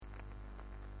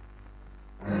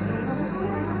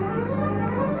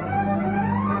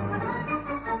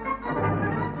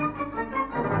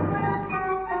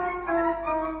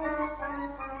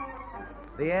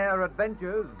rare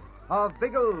adventures of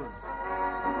Biggles.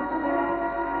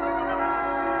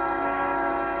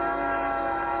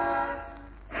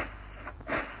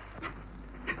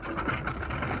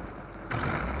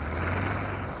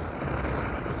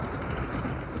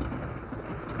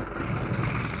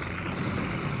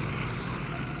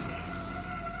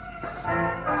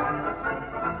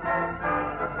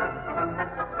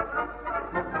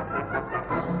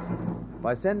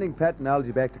 By sending Pat and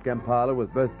Algy back to Kampala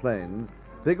with both planes,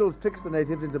 Biggles tricks the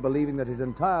natives into believing that his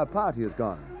entire party is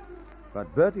gone.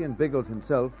 But Bertie and Biggles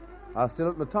himself are still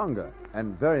at Matonga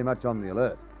and very much on the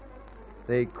alert.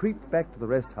 They creep back to the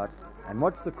rest hut and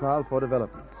watch the kraal for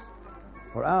developments.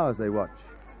 For hours they watch,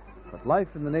 but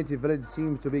life in the native village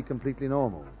seems to be completely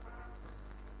normal.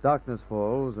 Darkness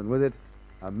falls, and with it,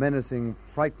 a menacing,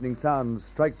 frightening sound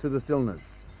strikes through the stillness.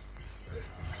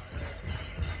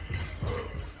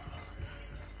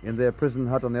 In their prison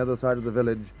hut on the other side of the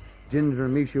village, Ginger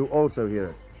and Mishu also hear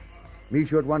it.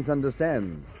 Mishu at once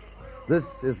understands.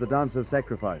 This is the dance of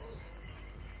sacrifice.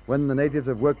 When the natives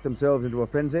have worked themselves into a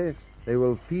frenzy, they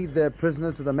will feed their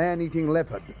prisoners to the man-eating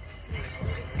leopard.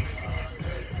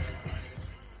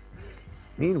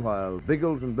 Meanwhile,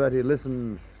 Biggles and Bertie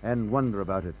listen and wonder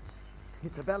about it.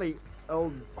 It's a bally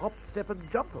old hop, step, and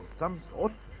jump of some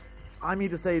sort. I mean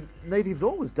to say, natives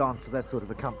always dance to that sort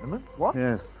of accompaniment. What?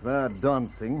 Yes, they're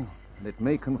dancing, and it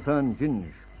may concern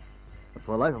Ginge. But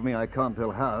for the life of me, I can't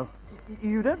tell how.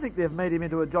 You don't think they've made him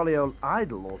into a jolly old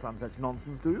idol or some such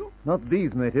nonsense, do you? Not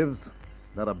these natives.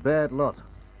 They're a bad lot.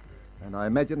 And I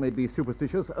imagine they'd be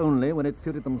superstitious only when it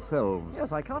suited themselves.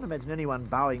 Yes, I can't imagine anyone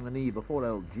bowing the knee before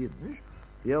old Ginge.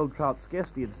 The old trout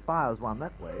scarcely inspires one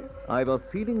that way. I've a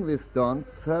feeling this dance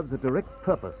serves a direct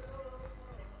purpose.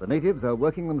 The natives are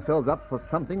working themselves up for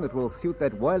something that will suit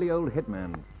that wily old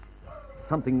headman.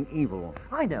 Something evil.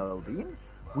 I know, old bean.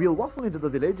 We'll waffle into the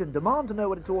village and demand to know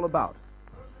what it's all about.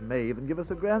 May even give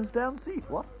us a grandstand seat,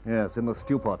 what? Yes, in the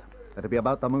stew pot. That'd be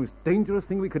about the most dangerous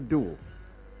thing we could do.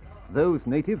 Those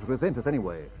natives resent us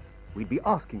anyway. We'd be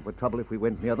asking for trouble if we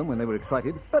went near them when they were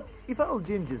excited. But if old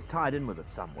Ginger's tied in with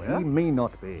it somewhere... He may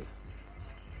not be.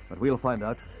 But we'll find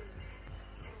out.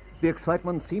 The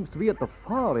excitement seems to be at the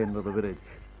far end of the village.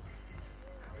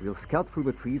 We'll scout through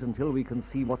the trees until we can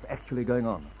see what's actually going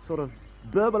on. Sort of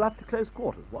burble up to close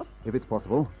quarters, what? If it's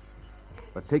possible.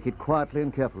 But take it quietly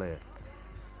and carefully.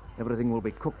 Everything will be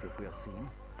cooked if we are seen.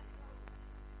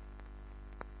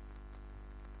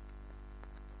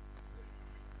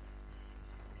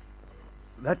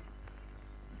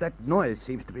 That noise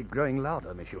seems to be growing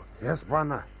louder, Mishu. Yes,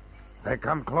 Bwana. They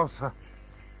come closer.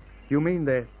 You mean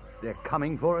they're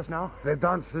coming for us now? They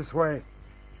dance this way.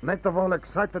 Native all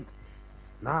excited.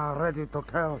 Now ready to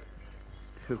kill.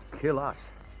 To kill us?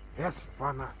 Yes,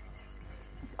 Bwana.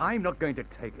 I'm not going to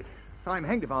take it. I'm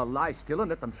hanged if I'll lie still and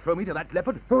let them throw me to that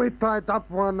leopard. We tied up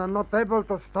one and not able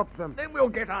to stop them. Then we'll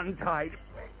get untied.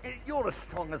 You're as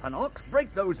strong as an ox.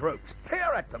 Break those ropes.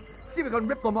 Tear at them. See if we can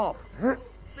rip them off.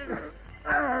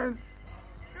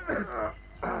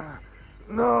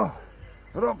 No.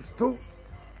 Rope's too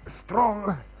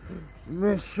strong.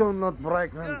 Me should not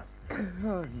break them.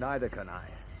 Neither can I.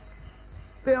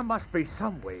 There must be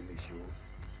some way, Mishu.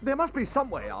 There must be some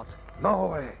way out. No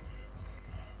way.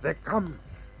 They come.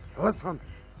 Listen.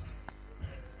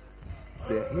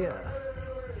 They're here.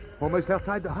 Almost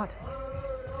outside the hut.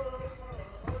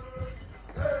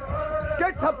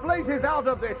 Get to blazes out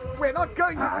of this. We're not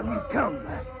going to... We come.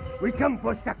 We come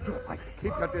for sacrifice.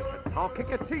 Keep your distance. I'll kick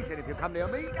your teeth in if you come near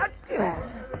me.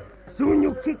 Soon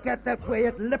you kick at that way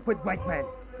at leopard, white man.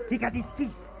 Kick at his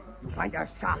teeth. You find her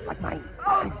sharp like mine.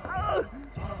 Oh,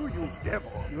 you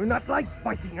devil. You not like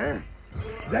biting, huh?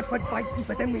 Leopard bite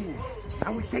deeper than me. I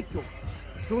will take you.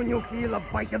 Soon you feel a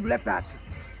bite of leopard.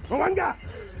 Mwanga!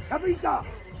 Kabita!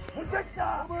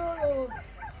 Muteksa!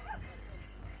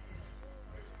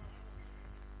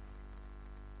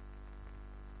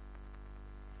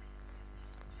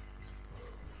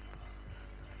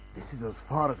 This is as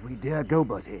far as we dare go,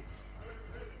 Bertie.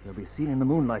 We'll be seen in the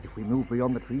moonlight if we move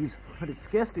beyond the trees. But it's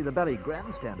scarcely the bally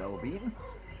grandstand, old bean.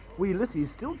 We Lissies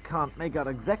still can't make out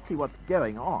exactly what's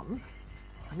going on.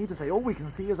 I mean to say, all we can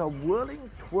see is a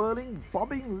whirling, twirling,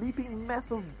 bobbing, leaping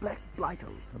mess of black blighters.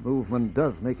 The movement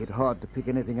does make it hard to pick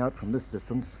anything out from this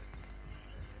distance.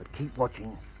 But keep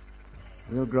watching.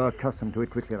 We'll grow accustomed to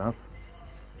it quickly enough.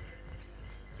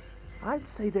 I'd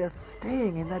say they're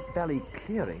staying in that valley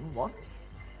clearing, what?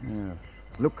 Yes,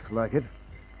 looks like it.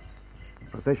 The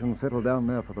procession settled down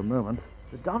there for the moment.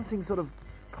 The dancing sort of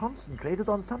concentrated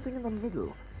on something in the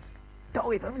middle.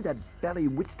 Oh, if only that bally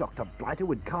witch doctor Blighter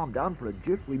would calm down for a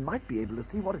jiff, we might be able to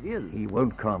see what it is. He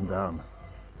won't calm down.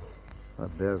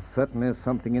 But there's certainly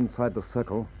something inside the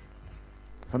circle.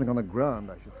 Something on the ground,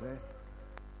 I should say.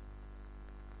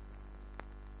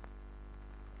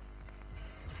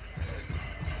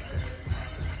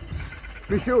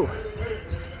 Monsieur,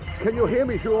 can you hear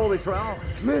me through all this row?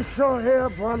 Monsieur here,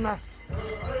 Bwana.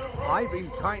 I've been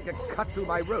trying to cut through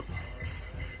my ropes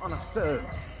on a stone.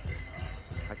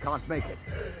 I can't make it.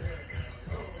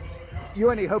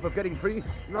 You any hope of getting free?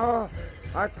 No,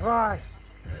 I try.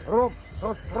 Ropes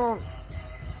too strong.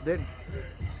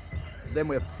 Then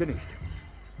we're finished.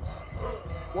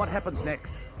 What happens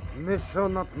next? Monsieur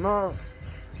not know.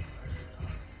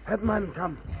 Headman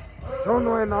come.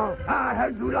 Soon we know. Ah, how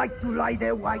you like to lie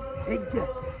there, white pig.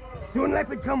 Soon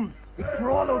leopard come. He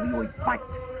crawl over you, he bite.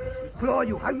 He claw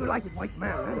you. How you like it, white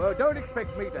man? Eh? Well, don't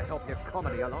expect me to help your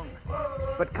comedy along.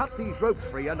 But cut these ropes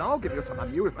free and I'll give you some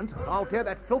amusement. I'll tear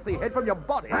that filthy head from your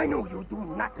body. I know you do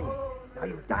nothing. Now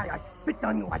you die, I spit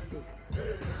on you, white pig.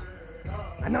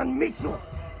 And on Michu,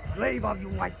 slave of you,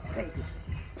 white pig.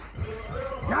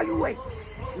 Now you wait.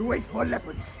 You wait for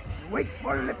leopard. You wait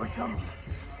for leopard come.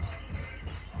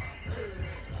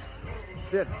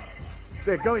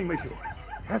 They're going, Michu.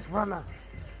 Yes, Bwana.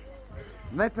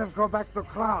 Let them go back to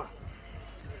Kra.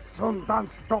 Soon don't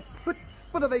stop. But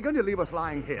are they going to leave us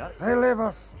lying here? They leave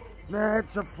us. The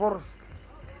edge of forest.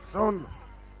 Soon,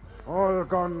 all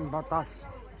gone but us.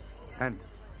 And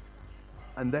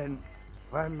then...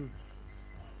 When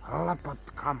leopard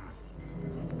come.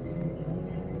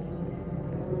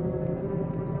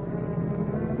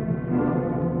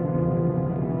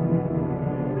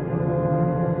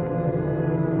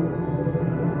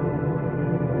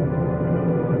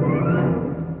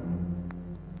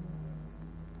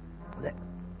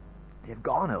 They've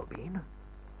gone, old bean.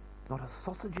 Not a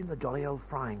sausage in the jolly old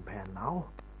frying pan now.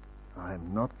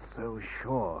 I'm not so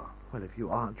sure. Well, if you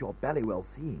aren't, you're bally well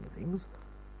seeing things.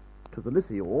 To the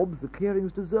Lissy orbs, the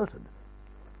clearing's deserted.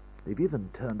 They've even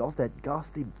turned off that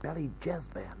ghastly bally jazz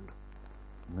band.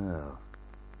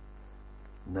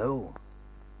 No,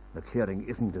 the clearing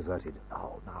isn't deserted.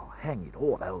 Oh, now, hang it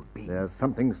all, old bean. There's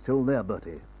something still there,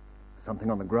 Bertie. Something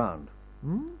on the ground.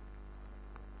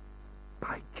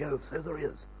 By Jove, so there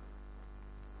is.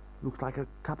 Looks like a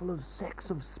couple of sacks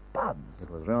of spuds. It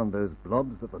was round those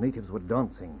blobs that the natives were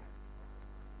dancing.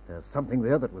 There's something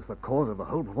there that was the cause of the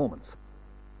whole performance.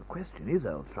 The question is,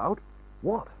 old trout,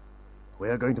 what?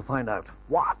 We're going to find out.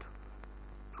 What?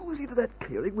 Who's into that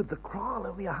clearing with the kraal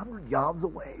only 100 yards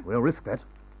away? We'll risk that.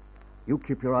 You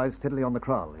keep your eyes steadily on the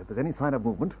kraal. If there's any sign of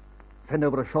movement, send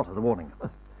over a shot as a warning.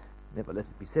 Never let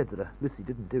it be said that a Lissy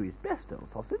didn't do his best, old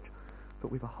sausage.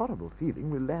 But we've a horrible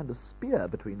feeling we'll land a spear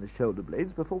between the shoulder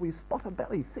blades before we spot a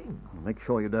bally thing. Make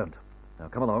sure you don't. Now,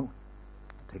 come along.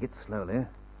 Take it slowly,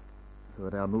 so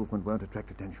that our movement won't attract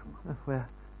attention. We're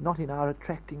not in our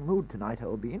attracting mood tonight,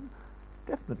 old bean.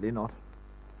 Definitely not.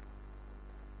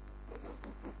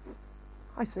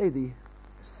 I say, the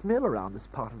smell around this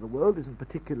part of the world isn't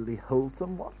particularly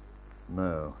wholesome, what?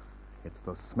 No, it's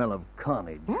the smell of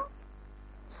carnage.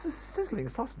 Sizzling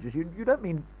sausages, you don't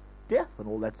mean death and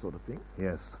all that sort of thing?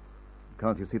 Yes.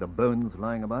 Can't you see the bones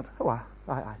lying about? Oh,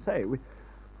 I say,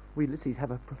 we Lissies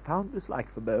have a profound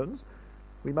dislike for bones.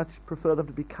 We much prefer them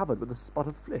to be covered with a spot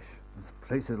of flesh. This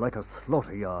place is like a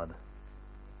slaughter yard.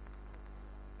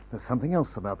 There's something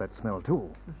else about that smell,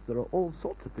 too. There are all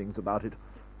sorts of things about it.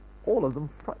 All of them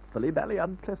frightfully bally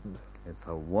unpleasant. It's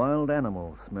a wild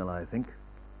animal smell, I think.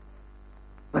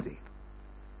 Betty,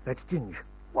 that's Ginge.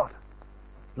 What?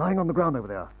 Lying on the ground over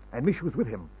there, and Michu's with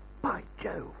him. By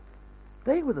Jove!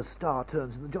 They were the star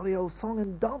turns in the jolly old song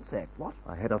and dance act, what?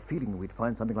 I had a feeling we'd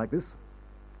find something like this.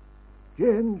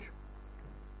 Ginge!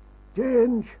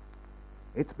 Ginge!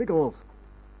 It's Biggles.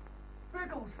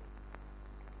 Biggles!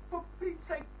 For Pete's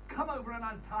sake, come over and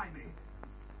untie me.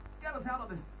 Get us out of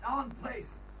this darn place.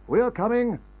 We're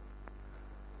coming.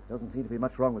 Doesn't seem to be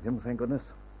much wrong with him, thank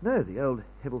goodness. No, the old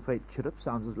Hebblethwaite chirrup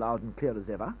sounds as loud and clear as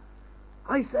ever.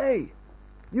 I say,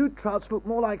 you trouts look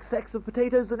more like sacks of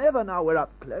potatoes than ever now we're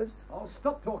up close. Oh,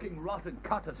 stop talking rot and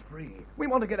cut us free. We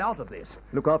want to get out of this.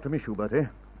 Look after Michu, Bertie.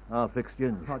 I'll fix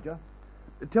Ginge. Roger.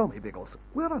 Tell me, Biggles,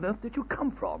 where on earth did you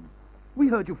come from? We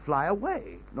heard you fly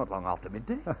away not long after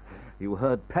midday. You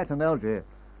heard Pat and Algy.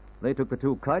 They took the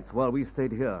 2 kites while we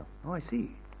stayed here. Oh, I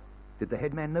see. Did the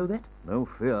headman know that? No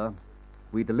fear.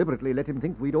 We deliberately let him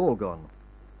think we'd all gone.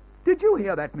 Did you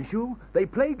hear that, Michu? They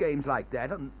play games like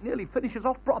that and nearly finish us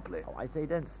off properly. Oh, I say,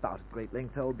 don't spout at great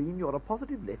length, old bean. You're a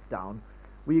positive letdown.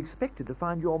 We expected to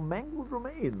find your mangled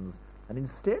remains, and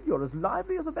instead you're as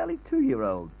lively as a bally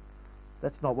 2-year-old.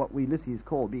 That's not what we Lissies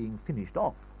call being finished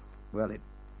off. Well,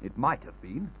 it might have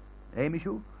been. Eh,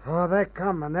 Michu? Oh, they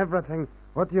come and everything.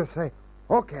 What do you say?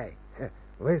 Okay.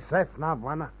 We safe now,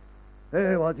 Buana.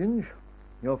 Hey, Ginge.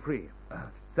 You're free.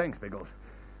 Thanks, Biggles.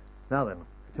 Now then,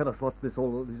 tell us what this is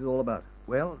all about.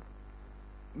 Well,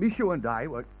 Michaud and I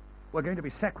were going to be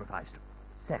sacrificed.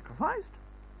 Sacrificed?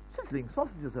 Sizzling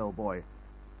sausages, old boy.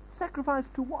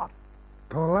 Sacrificed to what?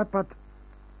 To leopard.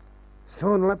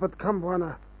 Soon leopard come,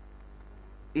 Buana.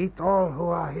 Eat all who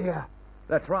are here.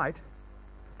 That's right.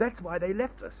 That's why they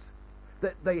left us.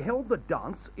 They held the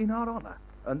dance in our honor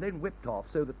and then whipped off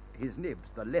so that his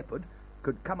nibs, the leopard,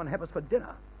 could come and have us for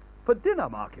dinner. For dinner,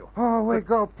 mark you. Oh, we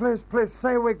go. Please,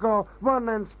 say we go. One,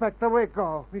 Inspector, we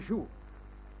go. Michaud,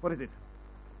 what is it?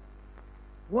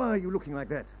 Why are you looking like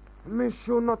that?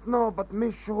 Michaud not know, but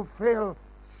Michaud feel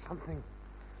something.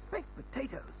 Baked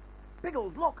potatoes.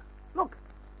 Biggles, look. Look.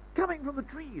 Coming from the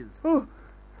trees. Oh,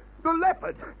 the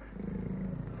leopard.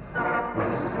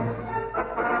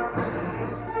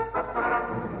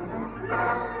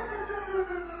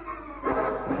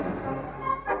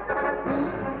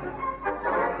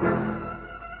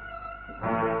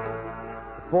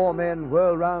 The four men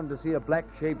whirl round to see a black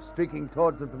shape streaking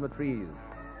towards them from the trees.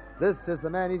 This is the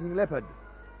man-eating leopard.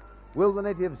 Will the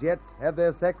natives yet have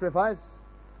their sacrifice?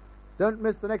 Don't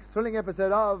miss the next thrilling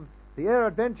episode of The Air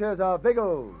Adventures of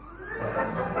Biggles.